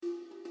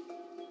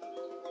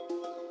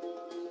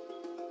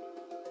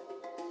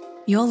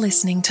You're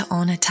listening to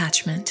On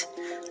Attachment,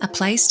 a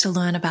place to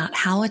learn about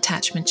how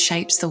attachment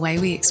shapes the way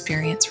we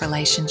experience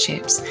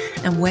relationships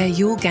and where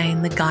you'll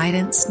gain the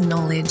guidance,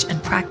 knowledge,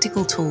 and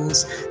practical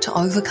tools to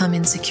overcome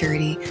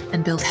insecurity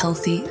and build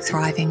healthy,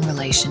 thriving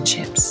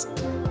relationships.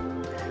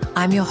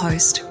 I'm your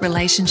host,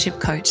 relationship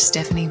coach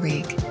Stephanie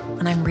Rigg,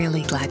 and I'm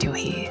really glad you're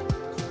here.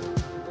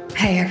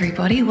 Hey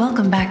everybody,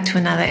 welcome back to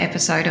another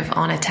episode of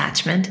On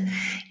Attachment.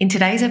 In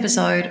today's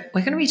episode,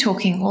 we're going to be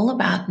talking all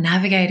about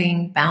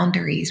navigating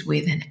boundaries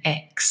with an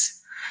ex.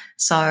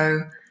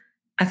 So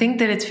I think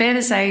that it's fair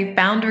to say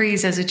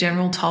boundaries as a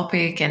general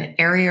topic and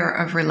area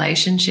of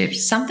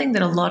relationships, something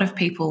that a lot of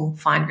people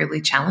find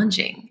really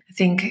challenging. I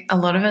think a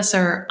lot of us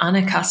are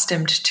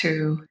unaccustomed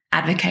to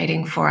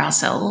advocating for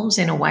ourselves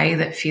in a way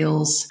that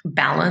feels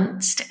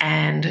balanced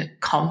and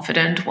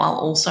confident while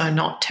also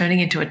not turning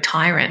into a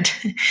tyrant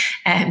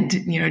and,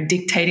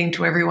 dictating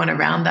to everyone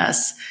around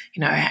us,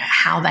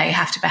 how they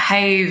have to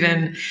behave.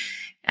 And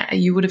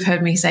you would have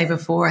heard me say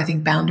before, I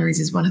think boundaries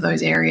is one of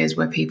those areas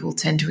where people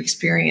tend to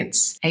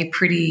experience a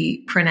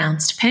pretty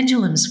pronounced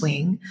pendulum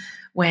swing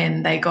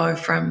when they go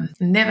from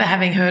never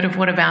having heard of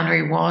what a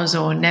boundary was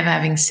or never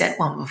having set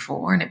one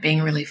before and it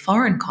being a really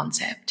foreign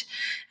concept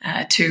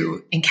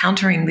to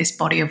encountering this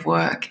body of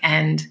work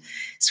and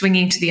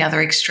swinging to the other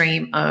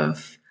extreme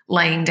of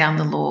laying down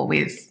the law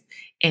with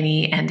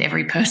any and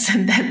every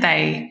person that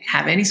they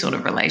have any sort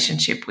of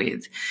relationship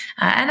with.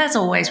 And as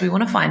always, we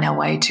want to find our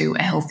way to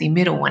a healthy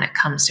middle when it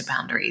comes to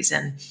boundaries.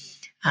 And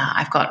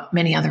I've got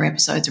many other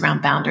episodes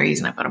around boundaries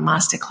and I've got a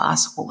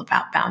masterclass all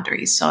about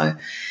boundaries. So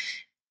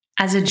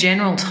as a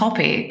general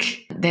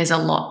topic, there's a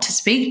lot to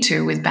speak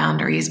to with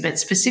boundaries, but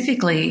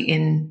specifically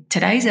in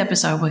today's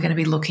episode, we're going to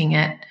be looking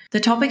at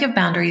the topic of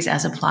boundaries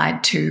as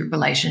applied to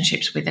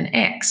relationships with an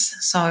ex.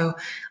 So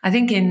I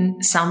think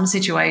in some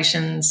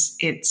situations,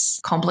 it's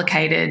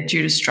complicated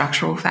due to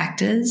structural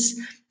factors.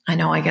 I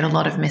know I get a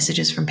lot of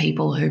messages from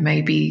people who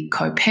may be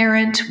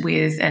co-parent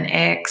with an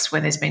ex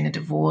where there's been a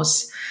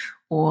divorce,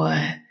 or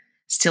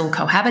still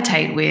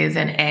cohabitate with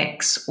an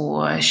ex,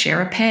 or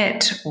share a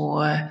pet,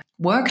 or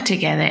work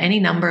together, any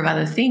number of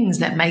other things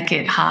that make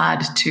it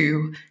hard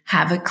to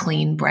have a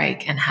clean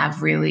break and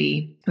have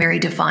really very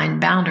defined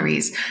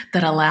boundaries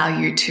that allow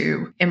you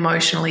to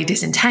emotionally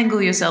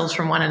disentangle yourselves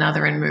from one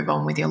another and move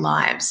on with your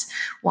lives.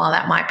 While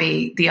that might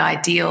be the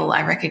ideal,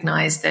 I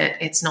recognize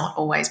that it's not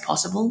always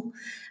possible.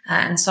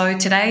 And so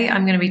today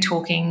I'm going to be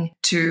talking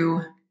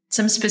to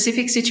some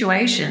specific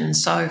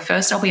situations. So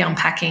first I'll be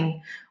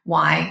unpacking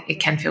why it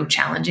can feel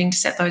challenging to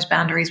set those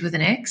boundaries with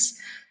an ex.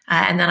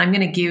 And then I'm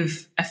going to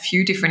give a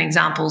few different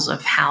examples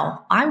of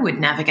how I would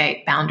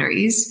navigate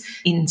boundaries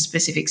in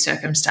specific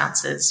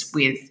circumstances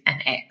with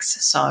an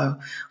ex. So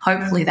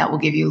hopefully that will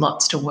give you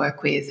lots to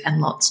work with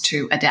and lots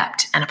to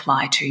adapt and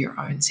apply to your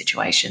own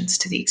situations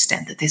to the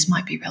extent that this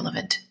might be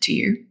relevant to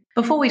you.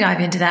 Before we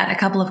dive into that, a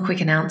couple of quick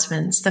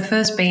announcements. The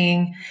first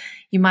being,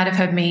 you might have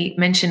heard me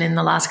mention in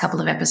the last couple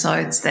of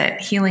episodes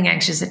that Healing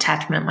Anxious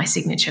Attachment, my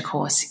signature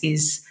course,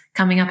 is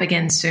coming up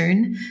again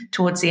soon.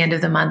 Towards the end of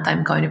the month,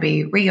 I'm going to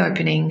be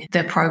reopening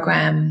the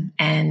program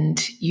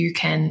and you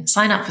can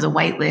sign up for the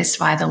wait list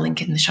via the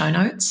link in the show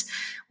notes,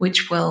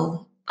 which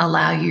will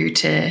allow you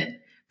to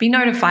be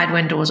notified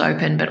when doors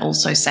open, but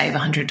also save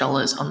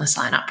 $100 on the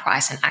sign-up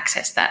price and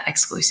access that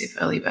exclusive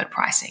early bird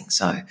pricing.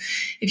 So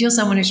if you're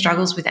someone who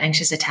struggles with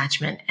anxious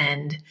attachment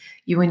and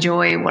you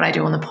enjoy what I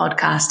do on the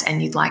podcast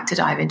and you'd like to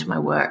dive into my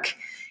work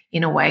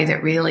in a way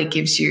that really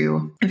gives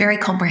you a very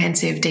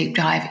comprehensive deep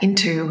dive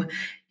into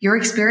your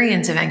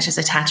experience of anxious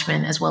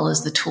attachment, as well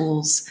as the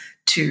tools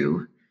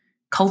to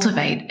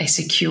cultivate a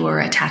secure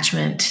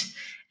attachment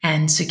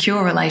and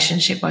secure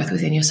relationship, both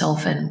within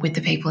yourself and with the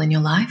people in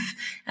your life,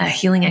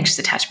 Healing Anxious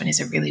Attachment is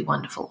a really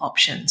wonderful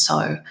option.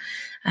 So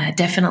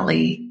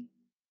definitely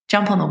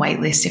jump on the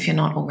wait list if you're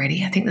not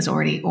already. I think there's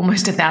already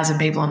almost 1,000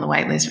 people on the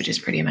wait list, which is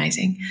pretty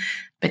amazing.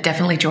 But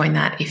definitely join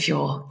that if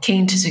you're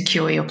keen to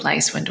secure your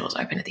place when doors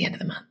open at the end of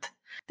the month.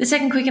 The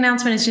second quick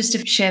announcement is just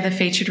to share the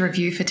featured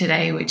review for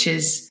today, which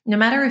is no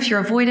matter if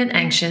you're avoidant,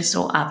 anxious,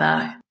 or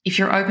other, if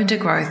you're open to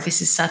growth,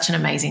 this is such an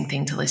amazing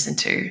thing to listen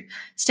to.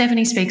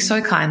 Stephanie speaks so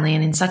kindly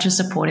and in such a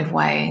supportive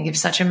way and gives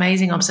such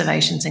amazing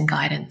observations and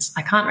guidance.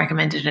 I can't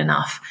recommend it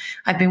enough.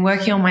 I've been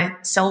working on my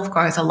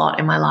self-growth a lot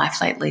in my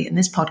life lately, and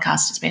this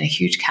podcast has been a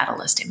huge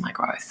catalyst in my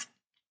growth.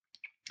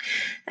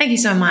 Thank you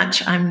so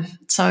much. I'm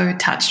so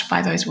touched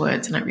by those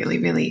words and I really,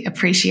 really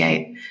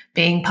appreciate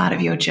being part of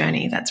your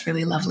journey. That's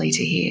really lovely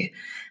to hear.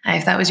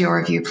 If that was your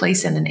review,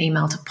 please send an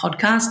email to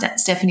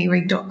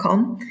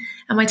podcast@stephanierig.com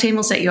and my team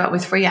will set you up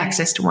with free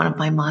access to one of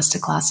my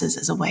masterclasses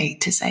as a way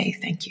to say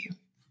thank you.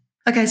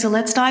 Okay, so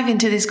let's dive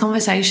into this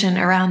conversation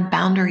around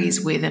boundaries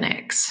with an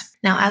ex.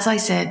 Now, as I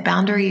said,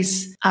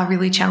 boundaries are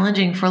really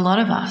challenging for a lot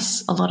of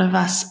us. A lot of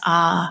us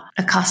are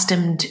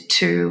accustomed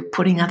to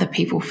putting other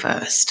people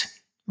first,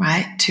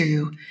 right?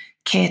 To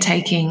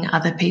caretaking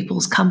other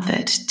people's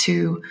comfort,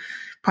 to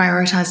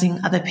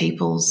prioritizing other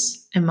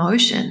people's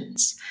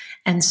emotions.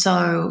 And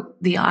so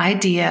the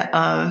idea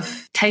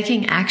of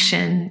taking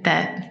action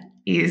that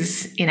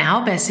is in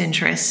our best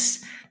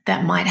interests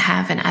that might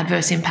have an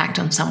adverse impact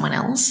on someone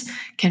else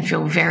can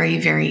feel very,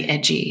 very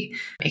edgy.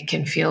 It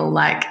can feel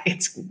like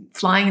it's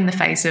flying in the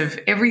face of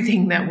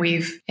everything that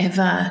we've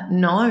ever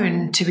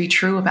known to be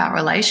true about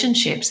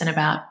relationships and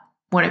about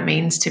what it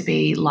means to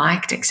be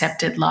liked,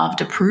 accepted,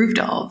 loved, approved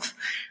of.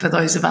 For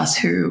those of us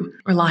who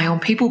rely on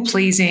people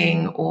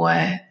pleasing or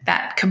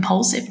that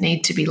compulsive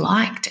need to be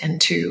liked and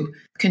to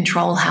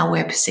control how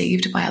we're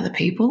perceived by other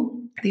people,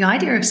 the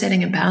idea of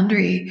setting a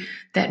boundary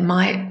that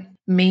might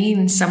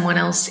mean someone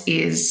else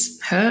is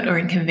hurt or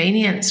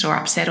inconvenienced or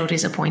upset or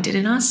disappointed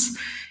in us,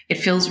 it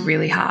feels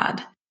really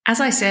hard. As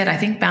I said, I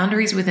think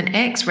boundaries with an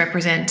ex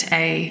represent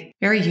a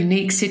very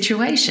unique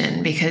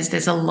situation because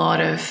there's a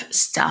lot of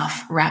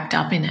stuff wrapped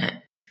up in it.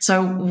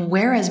 So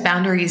whereas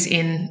boundaries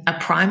in a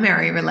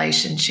primary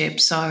relationship,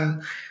 so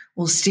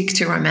we'll stick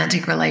to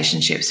romantic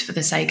relationships for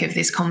the sake of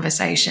this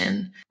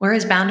conversation,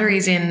 whereas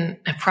boundaries in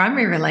a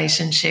primary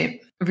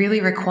relationship really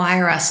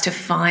require us to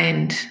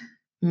find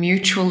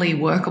mutually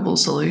workable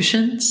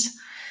solutions.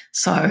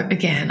 So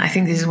again, I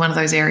think this is one of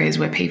those areas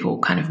where people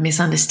kind of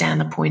misunderstand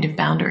the point of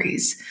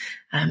boundaries.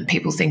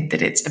 People think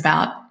that it's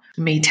about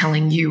me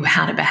telling you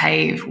how to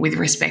behave with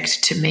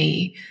respect to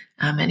me.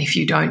 And if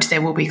you don't,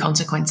 there will be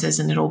consequences,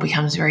 and it all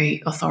becomes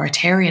very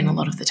authoritarian a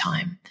lot of the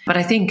time. But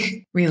I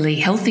think really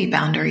healthy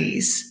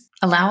boundaries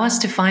allow us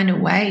to find a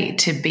way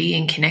to be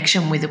in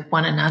connection with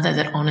one another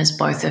that honors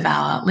both of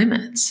our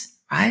limits,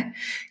 right?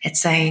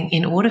 It's saying,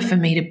 in order for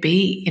me to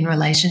be in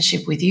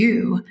relationship with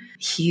you,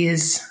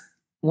 here's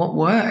what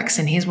works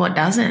and here's what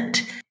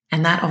doesn't.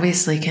 And that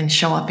obviously can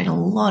show up in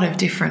a lot of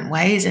different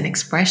ways and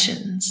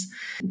expressions.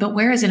 But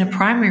whereas in a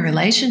primary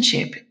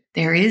relationship,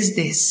 there is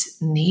this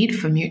need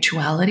for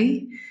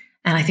mutuality.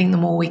 And I think the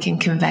more we can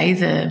convey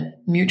the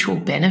mutual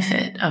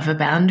benefit of a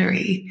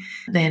boundary,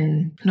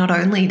 then not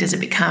only does it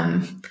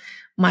become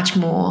much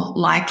more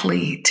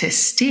likely to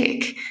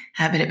stick,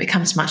 but it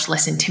becomes much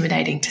less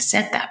intimidating to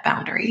set that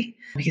boundary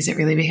because it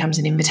really becomes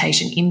an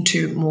invitation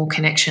into more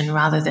connection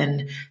rather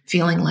than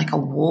feeling like a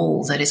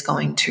wall that is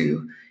going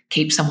to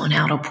keep someone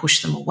out or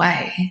push them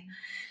away.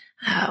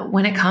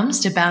 When it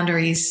comes to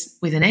boundaries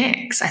with an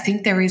ex, I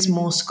think there is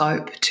more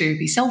scope to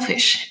be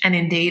selfish. And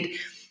indeed,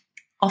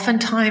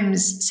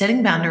 oftentimes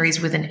setting boundaries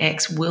with an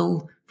ex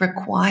will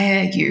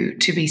require you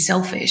to be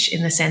selfish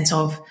in the sense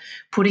of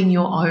putting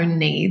your own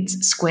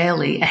needs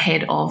squarely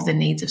ahead of the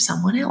needs of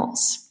someone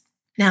else.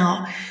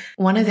 Now,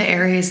 one of the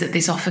areas that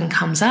this often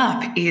comes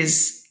up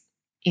is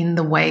in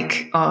the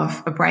wake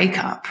of a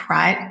breakup,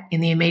 right?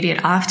 In the immediate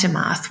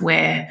aftermath,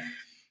 where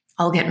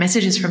I'll get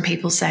messages from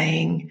people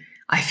saying,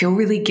 I feel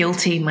really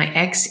guilty. My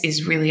ex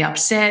is really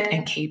upset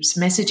and keeps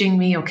messaging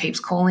me or keeps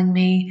calling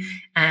me,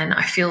 and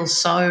I feel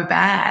so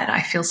bad.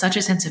 I feel such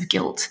a sense of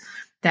guilt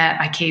that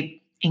I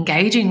keep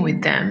engaging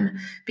with them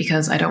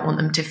because I don't want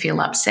them to feel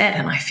upset,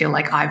 and I feel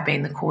like I've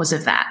been the cause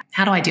of that.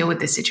 How do I deal with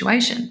this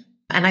situation?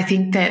 And I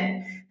think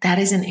that that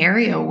is an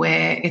area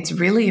where it's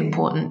really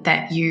important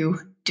that you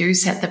do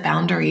set the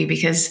boundary,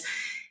 because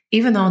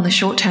even though in the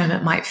short term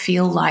it might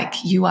feel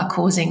like you are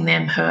causing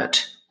them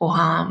hurt or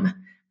harm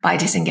by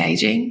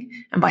disengaging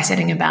and by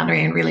setting a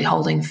boundary and really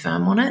holding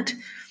firm on it,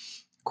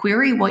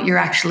 query what you're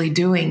actually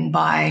doing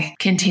by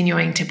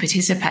continuing to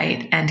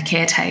participate and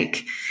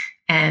caretake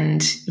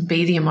and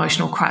be the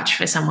emotional crutch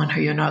for someone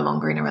who you're no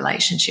longer in a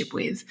relationship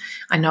with.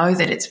 I know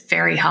that it's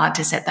very hard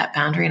to set that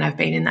boundary, and I've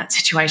been in that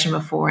situation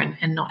before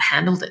and not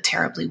handled it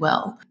terribly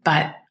well.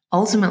 But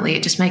ultimately,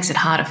 it just makes it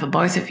harder for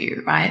both of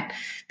you, right?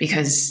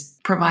 Because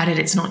provided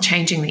it's not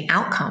changing the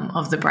outcome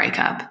of the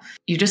breakup,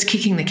 you're just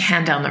kicking the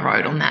can down the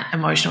road on that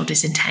emotional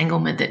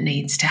disentanglement that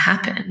needs to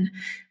happen.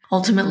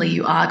 Ultimately,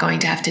 you are going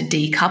to have to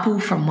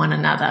decouple from one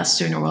another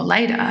sooner or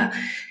later.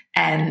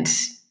 And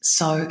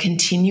so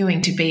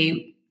continuing to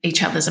be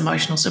each other's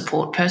emotional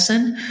support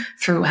person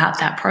throughout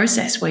that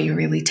process where you're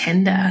really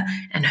tender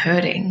and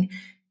hurting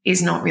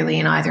is not really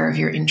in either of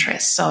your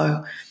interests.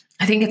 So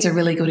I think it's a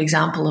really good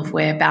example of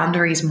where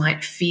boundaries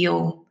might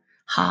feel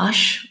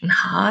harsh and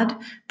hard,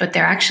 but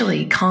they're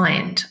actually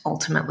kind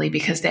ultimately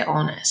because they're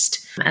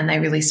honest and they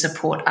really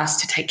support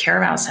us to take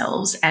care of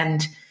ourselves,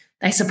 and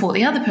they support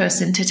the other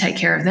person to take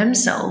care of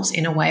themselves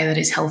in a way that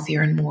is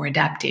healthier and more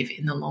adaptive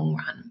in the long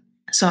run.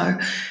 So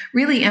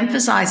really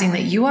emphasizing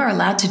that you are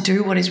allowed to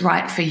do what is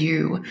right for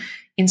you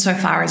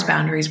insofar as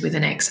boundaries with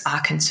an ex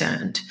are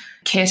concerned.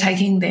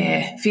 Caretaking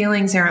their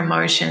feelings, their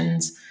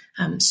emotions,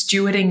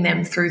 stewarding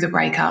them through the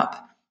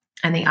breakup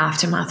and the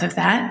aftermath of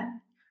that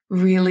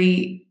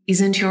really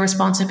isn't your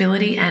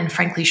responsibility, and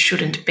frankly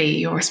shouldn't be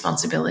your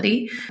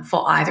responsibility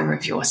for either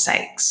of your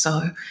sakes.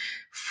 So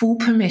full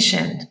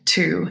permission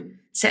to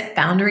set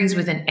boundaries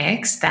with an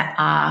ex that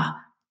are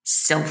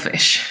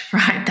selfish,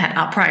 right? That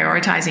are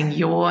prioritizing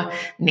your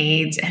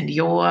needs and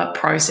your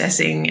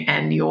processing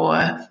and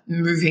your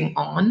moving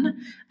on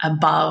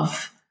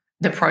above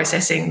the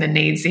processing, the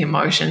needs, the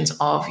emotions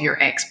of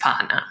your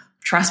ex-partner.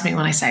 Trust me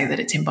when I say that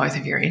it's in both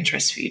of your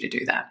interests for you to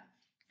do that.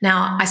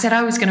 Now, I said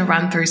I was going to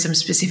run through some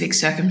specific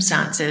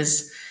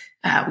circumstances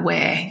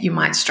where you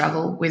might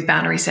struggle with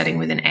boundary setting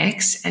with an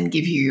ex and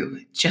give you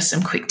just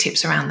some quick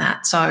tips around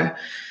that. So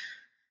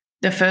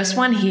The first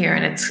one here,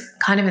 and it's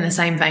kind of in the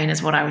same vein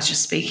as what I was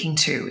just speaking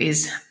to,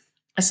 is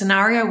a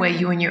scenario where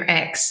you and your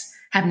ex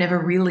have never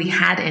really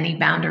had any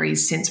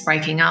boundaries since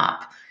breaking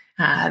up.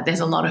 There's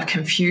a lot of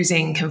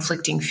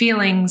conflicting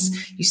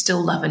feelings. You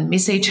still love and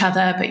miss each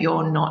other, but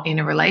you're not in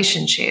a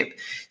relationship.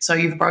 So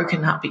you've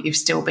broken up, but you've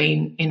still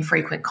been in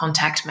frequent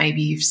contact.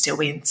 Maybe you've still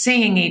been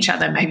seeing each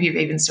other. Maybe you've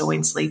even still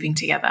been sleeping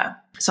together.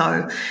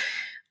 So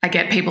I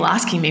get people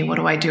asking me, what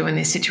do I do in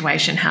this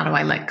situation? How do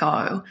I let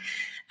go?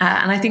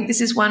 And I think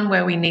this is one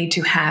where we need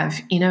to have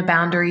inner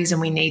boundaries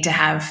and we need to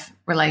have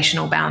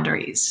relational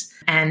boundaries.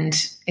 And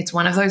it's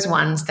one of those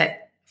ones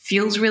that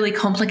feels really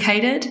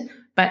complicated,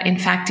 but in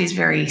fact is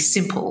very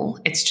simple.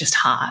 It's just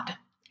hard.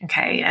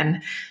 Okay.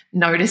 And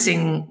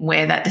noticing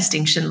where that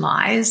distinction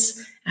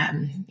lies,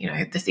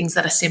 the things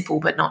that are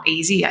simple but not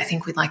easy, I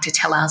think we'd like to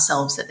tell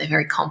ourselves that they're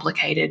very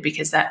complicated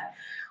because that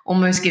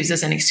almost gives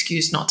us an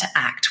excuse not to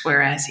act.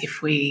 Whereas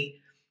if we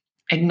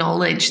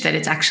acknowledge that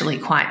it's actually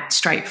quite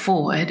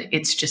straightforward,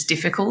 it's just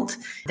difficult,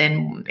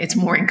 then it's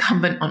more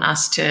incumbent on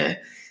us to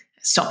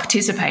stop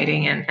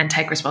participating and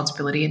take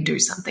responsibility and do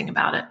something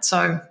about it.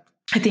 So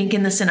I think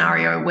in the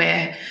scenario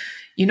where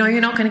you know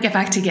you're not going to get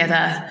back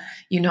together,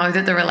 you know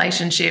that the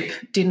relationship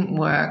didn't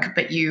work,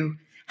 but you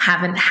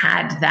haven't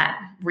had that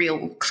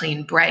real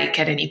clean break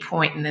at any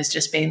point, and there's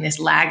just been this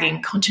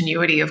lagging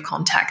continuity of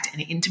contact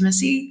and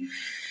intimacy,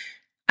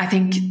 I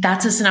think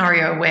that's a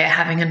scenario where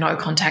having a no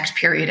contact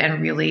period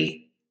and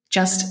really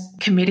just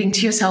committing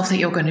to yourself that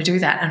you're going to do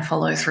that and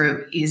follow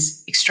through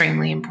is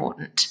extremely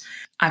important.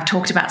 I've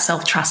talked about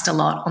self-trust a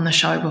lot on the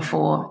show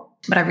before,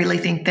 but I really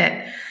think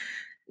that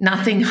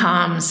nothing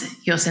harms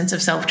your sense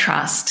of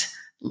self-trust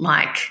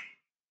like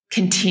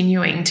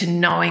continuing to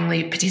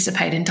knowingly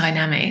participate in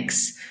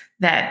dynamics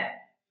that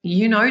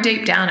you know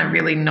deep down are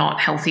really not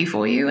healthy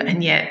for you,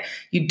 and yet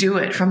you do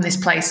it from this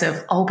place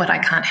of, oh, but I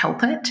can't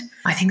help it.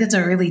 I think that's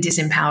a really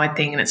disempowered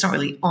thing, and it's not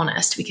really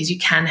honest because you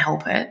can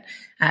help it.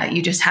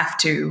 You just have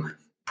to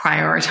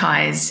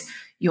prioritize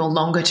your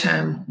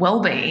longer-term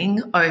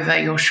well-being over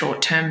your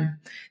short-term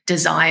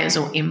desires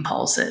or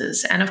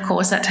impulses. And of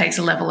course, that takes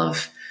a level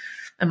of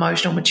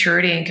emotional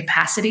maturity and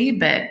capacity,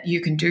 but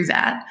you can do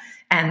that.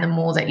 And the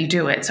more that you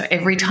do it, so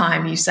every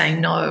time you say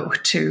no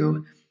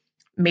to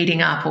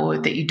meeting up, or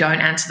that you don't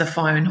answer the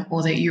phone,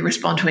 or that you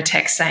respond to a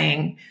text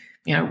saying,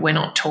 we're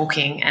not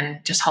talking,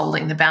 and just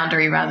holding the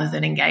boundary rather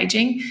than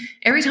engaging,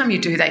 every time you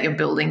do that, you're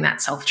building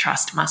that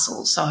self-trust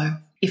muscle. So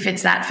if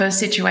it's that first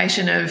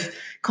situation of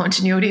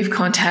continuity of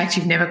contact,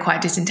 you've never quite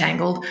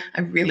disentangled,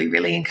 I really,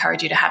 really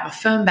encourage you to have a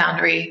firm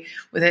boundary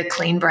with a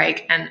clean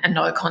break and a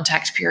no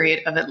contact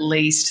period of at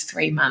least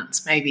 3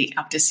 months, maybe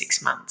up to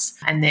 6 months.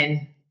 And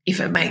then if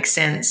it makes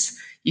sense,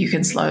 you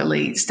can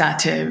slowly start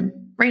to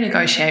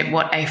renegotiate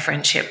what a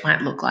friendship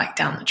might look like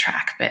down the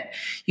track. But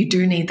you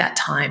do need that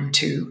time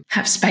to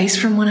have space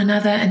from one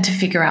another and to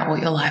figure out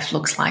what your life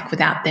looks like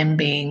without them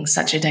being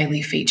such a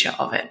daily feature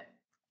of it.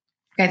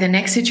 Okay, the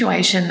next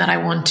situation that I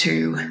want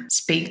to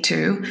speak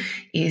to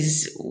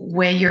is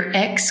where your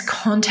ex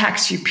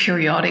contacts you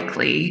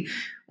periodically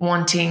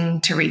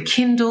wanting to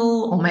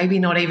rekindle, or maybe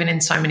not even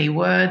in so many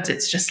words.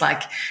 It's just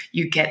like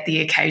you get the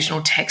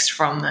occasional text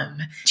from them,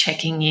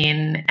 checking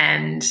in,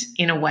 and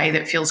in a way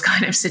that feels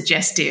kind of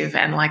suggestive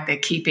and like they're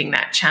keeping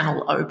that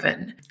channel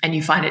open, and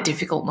you find it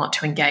difficult not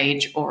to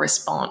engage or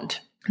respond.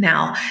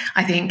 Now,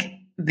 I think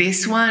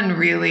this one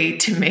really,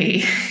 to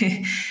me,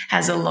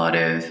 has a lot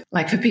of,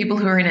 like, for people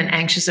who are in an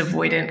anxious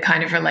avoidant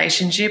kind of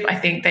relationship, I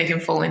think they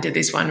can fall into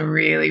this one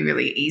really,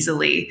 really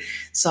easily.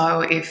 So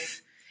if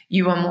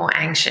you are more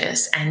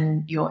anxious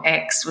and your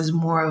ex was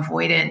more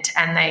avoidant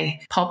and they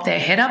pop their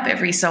head up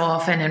every so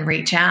often and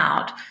reach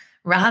out,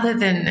 rather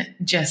than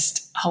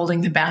just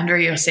holding the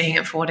boundary or seeing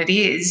it for what it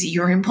is,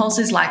 your impulse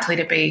is likely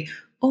to be,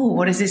 oh,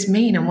 what does this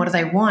mean? And what do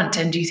they want?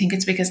 And do you think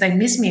it's because they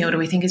miss me, or do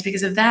we think it's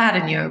because of that?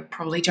 And you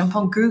probably jump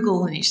on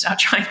Google and you start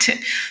trying to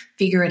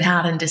figure it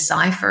out and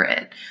decipher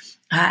it.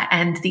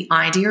 And the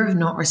idea of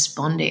not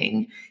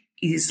responding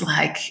is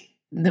like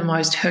the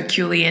most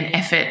Herculean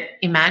effort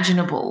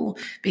imaginable,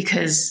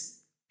 because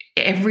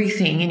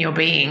everything in your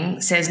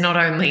being says not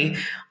only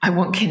I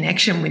want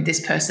connection with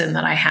this person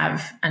that I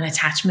have an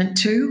attachment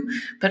to,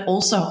 but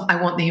also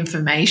I want the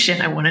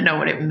information. I want to know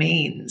what it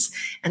means.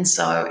 And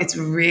so it's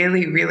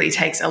really, really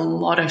takes a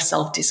lot of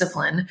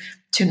self-discipline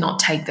to not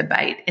take the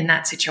bait in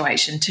that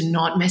situation, to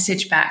not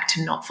message back,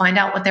 to not find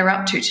out what they're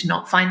up to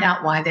not find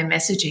out why they're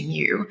messaging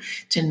you,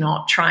 to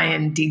not try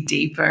and dig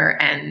deeper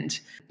and,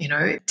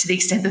 to the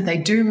extent that they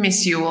do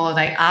miss you or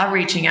they are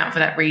reaching out for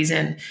that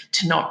reason,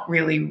 to not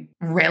really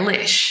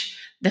relish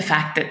the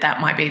fact that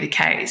that might be the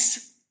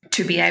case.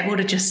 To be able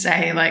to just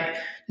say, like,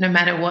 no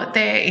matter what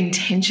their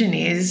intention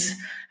is,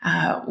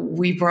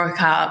 we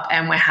broke up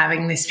and we're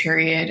having this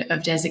period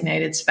of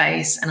designated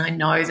space, and I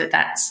know that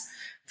that's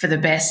for the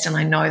best, and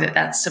I know that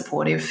that's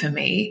supportive for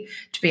me.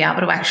 To be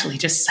able to actually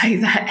just say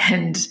that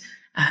and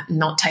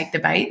not take the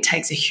bait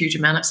takes a huge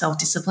amount of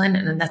self-discipline,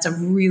 and that's a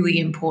really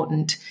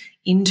important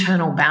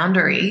internal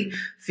boundary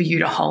for you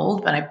to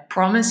hold. But I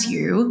promise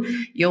you,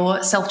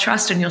 your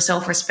self-trust and your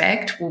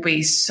self-respect will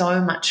be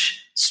so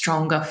much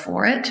stronger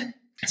for it.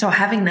 So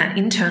having that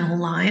internal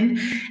line,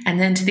 and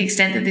then to the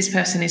extent that this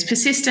person is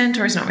persistent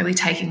or is not really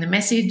taking the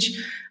message,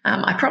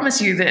 I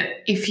promise you that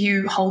if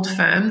you hold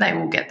firm, they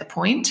will get the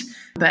point.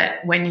 But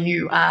when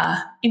you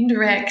are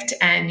indirect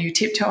and you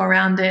tiptoe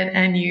around it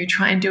and you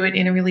try and do it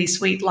in a really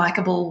sweet,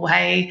 likable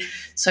way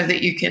so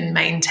that you can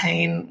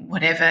maintain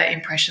whatever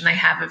impression they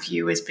have of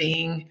you as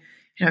being,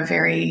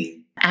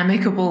 very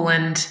amicable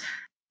and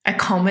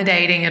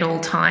accommodating at all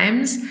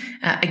times,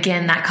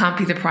 again, that can't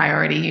be the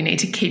priority. You need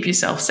to keep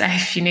yourself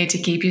safe. You need to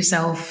keep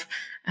yourself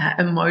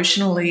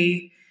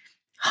emotionally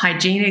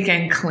hygienic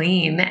and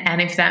clean.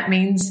 And if that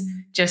means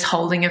just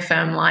holding a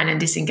firm line and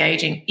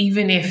disengaging,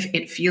 even if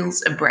it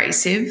feels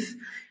abrasive,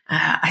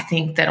 I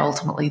think that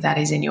ultimately that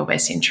is in your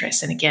best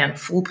interest. And again,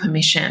 full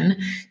permission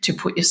to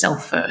put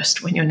yourself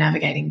first when you're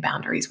navigating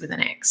boundaries with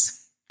an ex.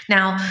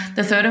 Now,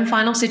 the third and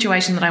final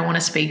situation that I want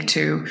to speak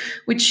to,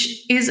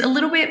 which is a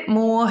little bit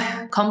more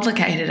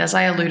complicated, as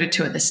I alluded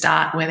to at the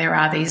start, where there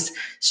are these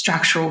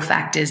structural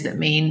factors that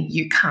mean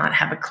you can't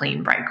have a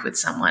clean break with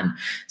someone.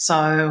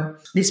 So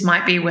this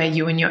might be where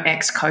you and your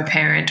ex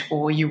co-parent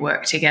or you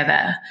work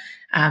together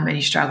and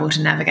you struggle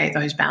to navigate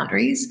those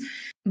boundaries.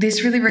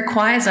 This really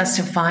requires us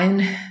to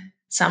find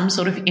some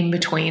sort of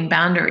in-between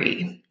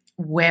boundary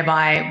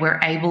whereby we're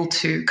able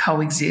to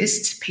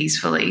coexist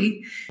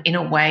peacefully in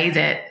a way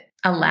that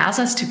allows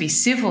us to be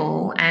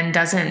civil and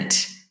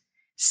doesn't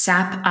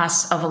sap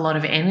us of a lot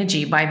of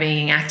energy by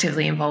being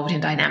actively involved in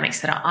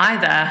dynamics that are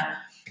either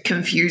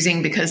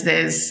confusing because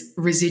there's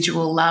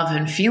residual love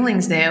and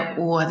feelings there,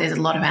 or there's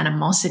a lot of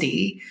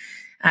animosity.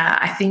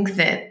 I think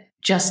that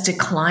just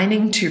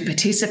declining to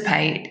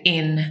participate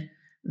in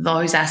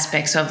those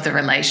aspects of the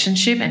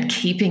relationship and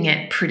keeping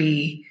it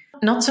pretty,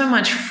 not so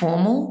much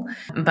formal,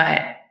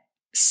 but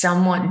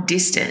somewhat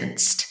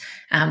distanced,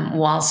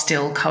 while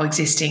still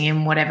coexisting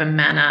in whatever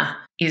manner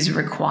is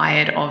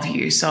required of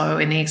you. So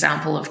in the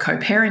example of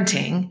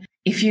co-parenting,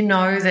 if you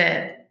know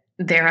that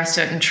there are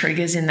certain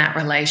triggers in that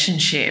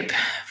relationship,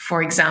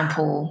 for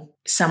example,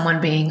 someone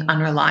being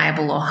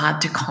unreliable or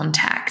hard to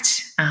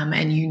contact,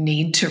 and you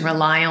need to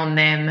rely on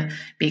them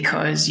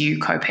because you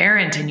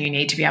co-parent and you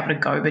need to be able to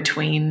go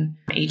between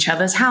each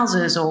other's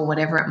houses or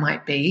whatever it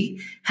might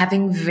be,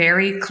 having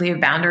very clear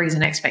boundaries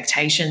and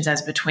expectations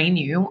as between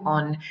you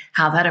on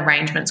how that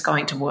arrangement's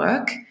going to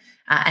work,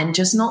 and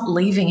just not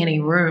leaving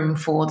any room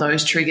for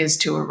those triggers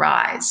to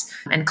arise,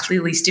 and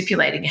clearly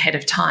stipulating ahead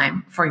of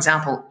time. For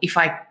example, if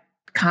I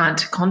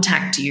can't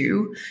contact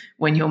you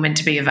when you're meant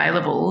to be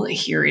available,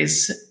 here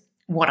is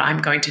what I'm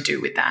going to do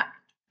with that.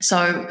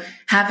 So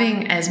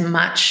having as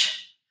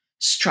much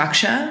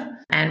structure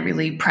and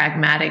really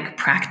pragmatic,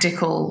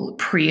 practical,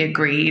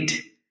 pre-agreed,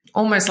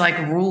 almost like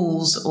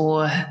rules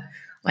or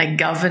like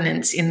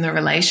governance in the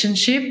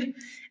relationship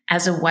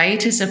as a way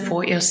to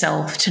support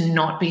yourself to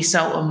not be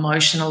so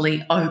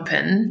emotionally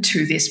open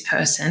to this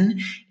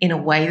person in a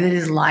way that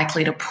is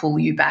likely to pull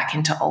you back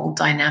into old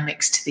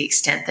dynamics to the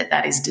extent that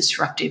that is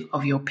disruptive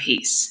of your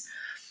peace.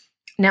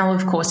 Now,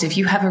 of course, if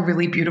you have a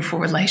really beautiful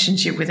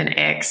relationship with an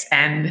ex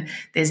and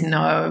there's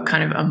no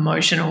kind of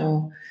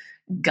emotional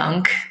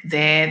gunk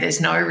there's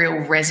no real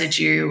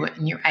residue,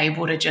 and you're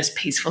able to just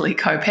peacefully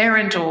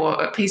co-parent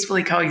or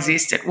peacefully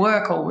coexist at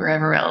work or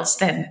wherever else,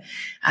 then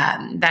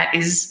that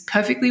is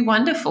perfectly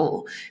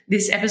wonderful.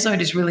 This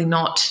episode is really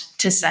not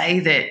to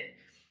say that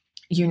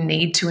you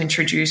need to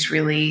introduce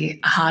really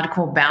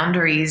hardcore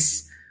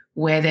boundaries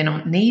where they're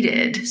not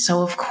needed.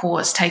 So, of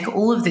course, take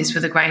all of this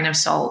with a grain of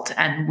salt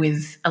and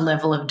with a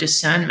level of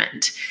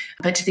discernment.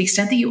 But to the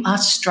extent that you are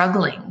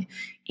struggling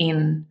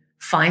in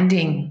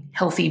finding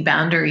healthy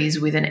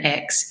boundaries with an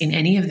ex in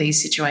any of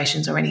these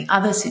situations or any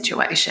other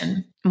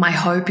situation, my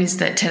hope is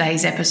that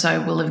today's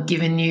episode will have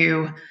given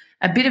you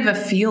a bit of a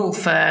feel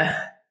for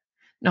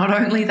not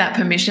only that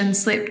permission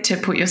slip to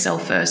put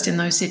yourself first in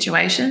those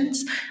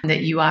situations,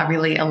 that you are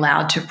really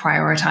allowed to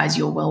prioritize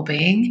your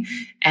well-being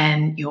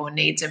and your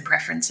needs and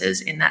preferences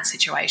in that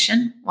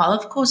situation, while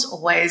of course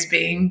always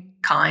being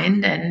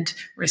kind and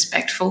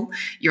respectful.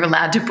 You're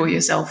allowed to put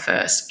yourself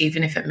first,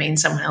 even if it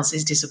means someone else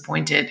is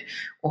disappointed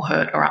or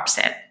hurt or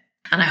upset.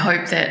 And I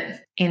hope that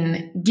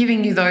in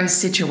giving you those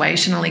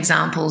situational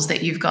examples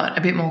that you've got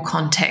a bit more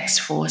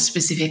context for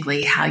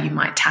specifically how you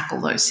might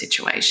tackle those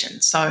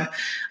situations. So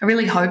I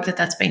really hope that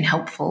that's been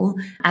helpful.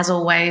 As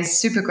always,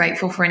 super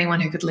grateful for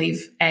anyone who could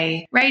leave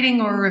a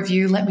rating or a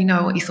review. Let me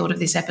know what you thought of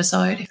this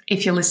episode.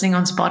 If you're listening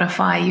on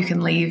Spotify, you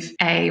can leave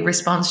a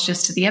response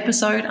just to the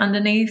episode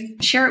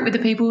underneath. Share it with the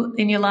people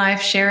in your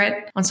life. Share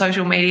it on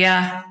social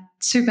media.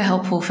 Super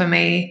helpful for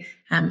me.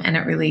 And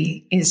it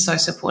really is so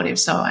supportive.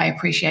 So I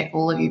appreciate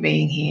all of you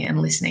being here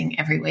and listening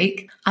every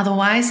week.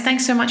 Otherwise,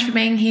 thanks so much for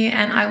being here,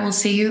 and I will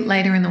see you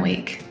later in the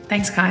week.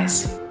 Thanks,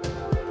 guys.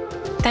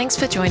 Thanks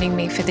for joining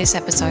me for this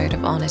episode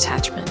of On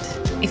Attachment.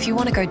 If you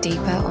want to go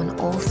deeper on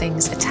all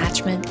things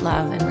attachment,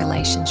 love, and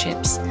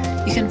relationships,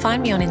 you can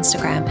find me on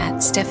Instagram at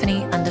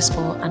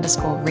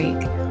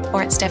Stephanie__Rigg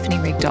or at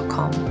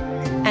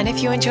stephanierig.com. And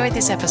if you enjoyed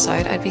this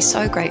episode, I'd be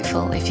so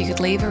grateful if you could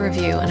leave a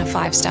review and a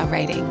 5-star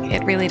rating.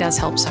 It really does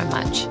help so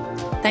much.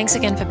 Thanks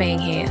again for being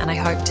here, and I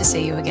hope to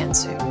see you again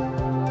soon.